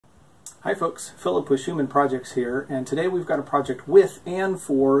Hi folks, Philip with Human Projects here, and today we've got a project with and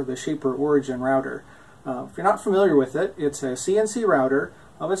for the Shaper Origin router. If you're not familiar with it, it's a CNC router.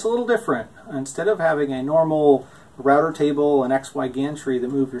 It's a little different. Instead of having a normal router table and XY gantry that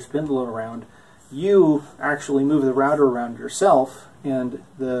move your spindle around, you actually move the router around yourself, and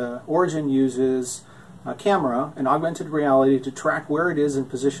the Origin uses a camera and augmented reality to track where it is in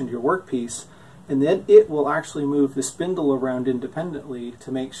position to your workpiece, and then it will actually move the spindle around independently to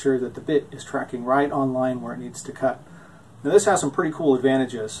make sure that the bit is tracking right on line where it needs to cut. Now this has some pretty cool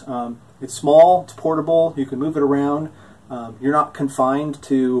advantages. It's small, it's portable, you can move it around, you're not confined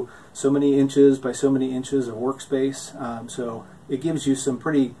to so many inches by so many inches of workspace, so it gives you some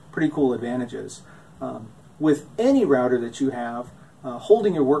pretty cool advantages. With any router that you have,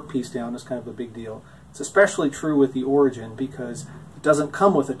 holding your workpiece down is kind of a big deal. It's especially true with the Origin because it doesn't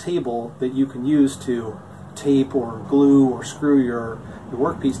come with a table that you can use to tape or glue or screw your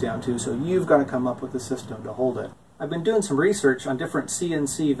workpiece down to, so you've got to come up with a system to hold it. I've been doing some research on different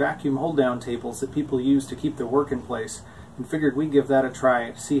CNC vacuum hold-down tables that people use to keep their work in place, and figured we'd give that a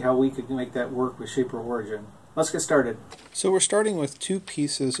try to see how we could make that work with Shaper Origin. Let's get started. So we're starting with two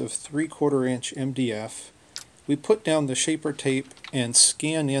pieces of 3/4 inch MDF. We put down the shaper tape and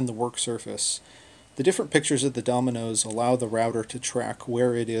scan in the work surface. The different pictures of the dominoes allow the router to track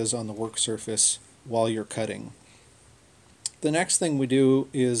where it is on the work surface while you're cutting. The next thing we do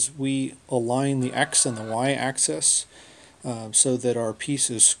is we align the X and the Y axis so that our piece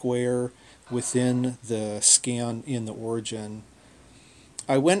is square within the scan in the Origin.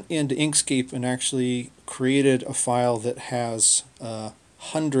 I went into Inkscape and actually created a file that has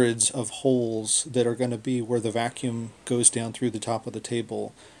hundreds of holes that are going to be where the vacuum goes down through the top of the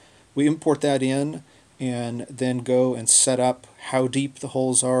table. We import that in and then go and set up how deep the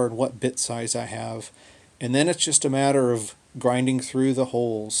holes are and what bit size I have, and then it's just a matter of grinding through the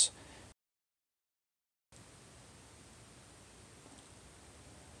holes.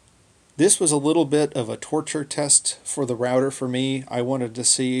 This was a little bit of a torture test for the router for me. I wanted to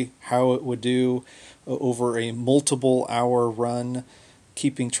see how it would do over a multiple hour run,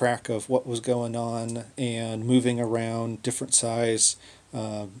 keeping track of what was going on and moving around different size,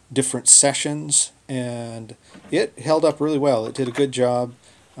 different sessions, and it held up really well. It did a good job.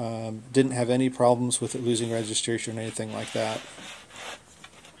 Didn't have any problems with it losing registration or anything like that.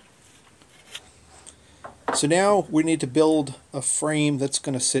 So now we need to build a frame that's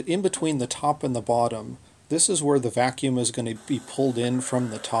going to sit in between the top and the bottom. This is where the vacuum is going to be pulled in from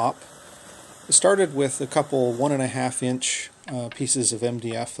the top. I started with a couple 1.5 inch pieces of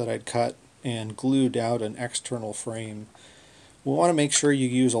MDF that I'd cut and glued out an external frame. We want to make sure you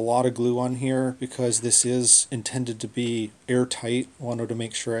use a lot of glue on here because this is intended to be airtight. I wanted to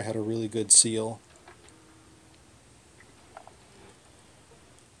make sure I had a really good seal.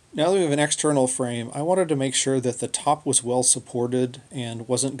 Now that we have an external frame, I wanted to make sure that the top was well supported and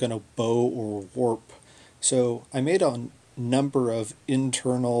wasn't going to bow or warp. So I made a number of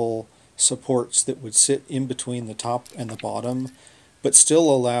internal supports that would sit in between the top and the bottom, but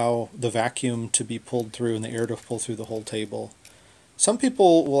still allow the vacuum to be pulled through and the air to pull through the whole table. Some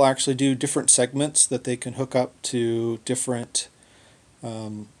people will actually do different segments that they can hook up to different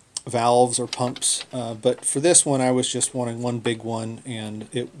valves or pumps, but for this one I was just wanting one big one, and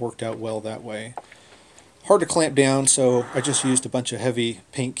it worked out well that way. Hard to clamp down, so I just used a bunch of heavy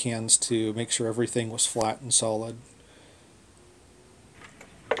paint cans to make sure everything was flat and solid.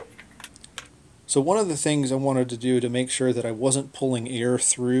 So one of the things I wanted to do to make sure that I wasn't pulling air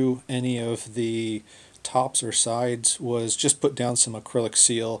through any of the tops or sides was just put down some acrylic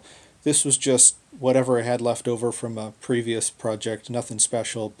seal. This was just whatever I had left over from a previous project, nothing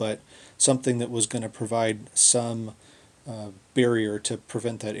special, but something that was going to provide some barrier to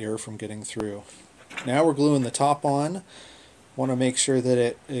prevent that air from getting through. Now we're gluing the top on. Want to make sure that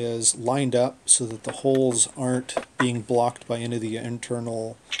it is lined up so that the holes aren't being blocked by any of the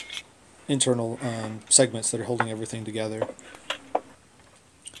internal segments that are holding everything together.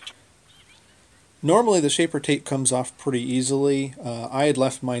 Normally the shaper tape comes off pretty easily. I had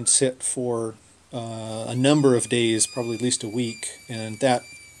left mine sit for a number of days, probably at least a week, and that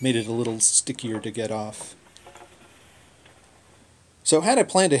made it a little stickier to get off. So had I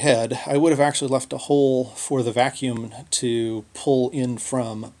planned ahead, I would have actually left a hole for the vacuum to pull in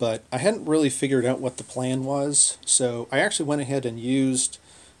from, but I hadn't really figured out what the plan was, so I actually went ahead and used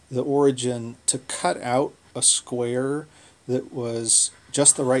the Origin to cut out a square that was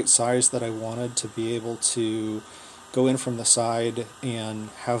just the right size that I wanted to be able to go in from the side and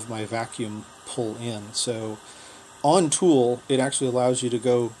have my vacuum pull in. So on tool it actually allows you to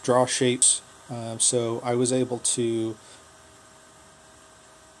go draw shapes, so I was able to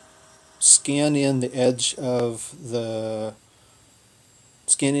scan in the edge of the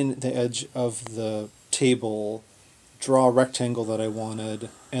table, draw a rectangle that I wanted,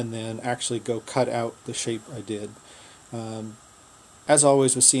 and then actually go cut out the shape I did. As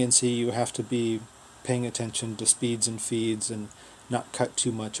always with CNC, you have to be paying attention to speeds and feeds and not cut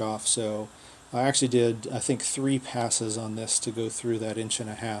too much off. So I actually did, I think, 3 passes on this to go through that 1.5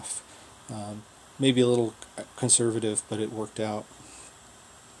 inches. Maybe a little conservative, but it worked out.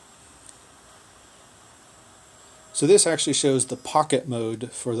 So this actually shows the pocket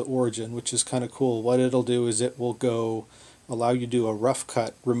mode for the Origin, which is kind of cool. What it'll do is it will allow you to do a rough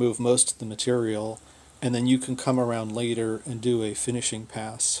cut, remove most of the material, and then you can come around later and do a finishing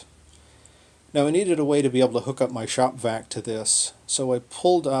pass. Now I needed a way to be able to hook up my shop vac to this, so I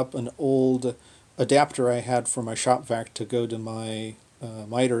pulled up an old adapter I had for my shop vac to go to my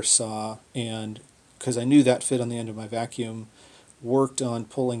miter saw, and because I knew that fit on the end of my vacuum, worked on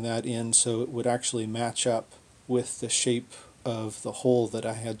pulling that in so it would actually match up with the shape of the hole that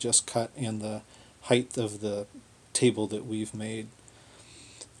I had just cut and the height of the table that we've made.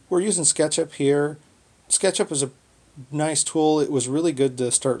 We're using Sketchup here. Sketchup is a nice tool. It was really good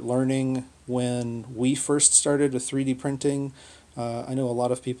to start learning when we first started with 3D printing. I know a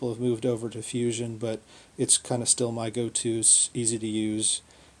lot of people have moved over to Fusion, but it's kind of still my go-to. It's easy to use.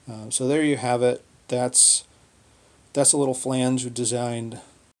 So there you have it. That's a little flange we designed.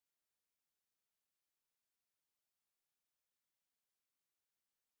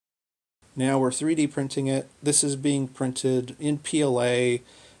 Now we're 3D printing it. This is being printed in PLA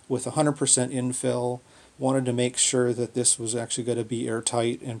with 100% infill. Wanted to make sure that this was actually going to be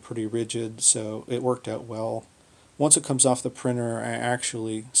airtight and pretty rigid, so it worked out well. Once it comes off the printer, I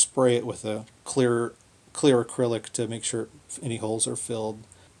actually spray it with a clear acrylic to make sure any holes are filled.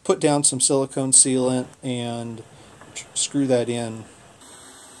 Put down some silicone sealant and screw that in.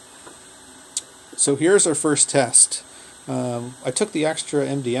 So here's our first test. I took the extra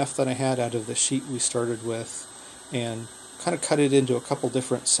MDF that I had out of the sheet we started with and kind of cut it into a couple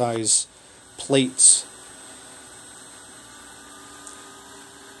different size plates.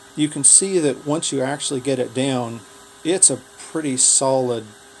 You can see that once you actually get it down, it's a pretty solid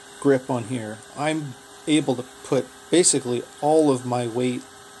grip on here. I'm able to put basically all of my weight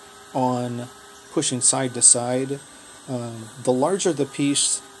on pushing side to side. The larger the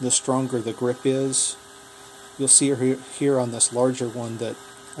piece, the stronger the grip is. You'll see here on this larger one that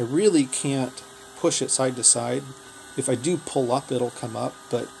I really can't push it side to side. If I do pull up, it'll come up,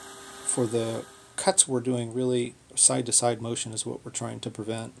 but for the cuts we're doing, really side to side motion is what we're trying to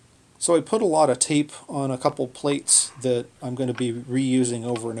prevent. So I put a lot of tape on a couple plates that I'm going to be reusing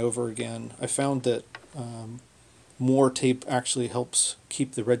over and over again. I found that more tape actually helps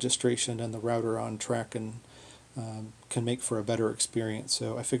keep the registration and the router on track and can make for a better experience.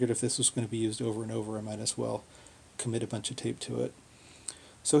 So I figured if this was going to be used over and over, I might as well commit a bunch of tape to it.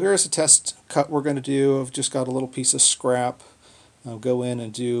 So here's a test cut we're going to do. I've just got a little piece of scrap. I'll go in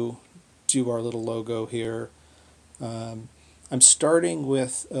and do our little logo here. I'm starting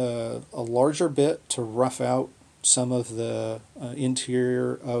with a larger bit to rough out some of the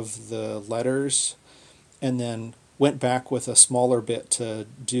interior of the letters, and then went back with a smaller bit to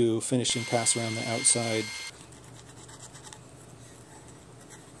do finishing pass around the outside.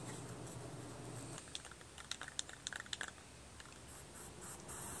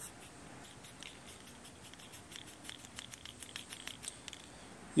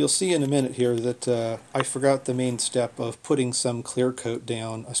 You'll see in a minute here that I forgot the main step of putting some clear coat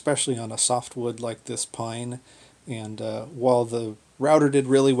down, especially on a softwood like this pine. And while the router did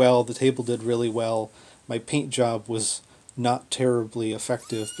really well, the table did really well, my paint job was not terribly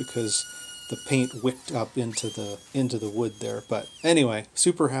effective because the paint wicked up into the wood there. But anyway,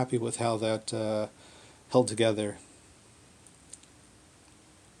 super happy with how that held together.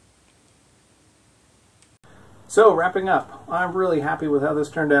 So wrapping up, I'm really happy with how this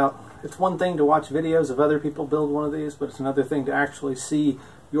turned out. It's one thing to watch videos of other people build one of these, but it's another thing to actually see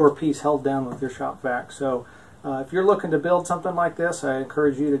your piece held down with your shop vac. So if you're looking to build something like this, I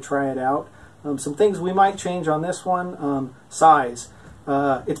encourage you to try it out. Some things we might change on this one: size.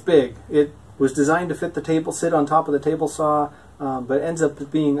 It's big. It was designed to fit the table, sit on top of the table saw, but ends up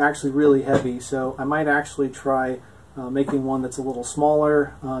being actually really heavy. So I might actually try making one that's a little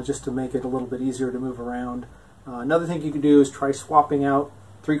smaller, just to make it a little bit easier to move around. Another thing you can do is try swapping out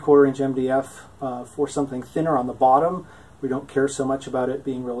 3/4 inch MDF for something thinner on the bottom. We don't care so much about it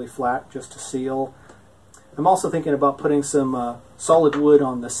being really flat, just to seal. I'm also thinking about putting some solid wood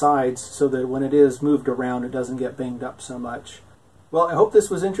on the sides so that when it is moved around it doesn't get banged up so much. Well, I hope this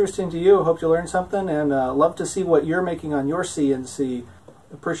was interesting to you. I hope you learned something, and love to see what you're making on your CNC.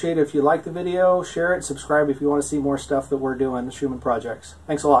 Appreciate it if you like the video, share it, subscribe if you want to see more stuff that we're doing, the Schumann projects.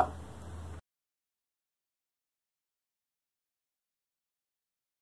 Thanks a lot.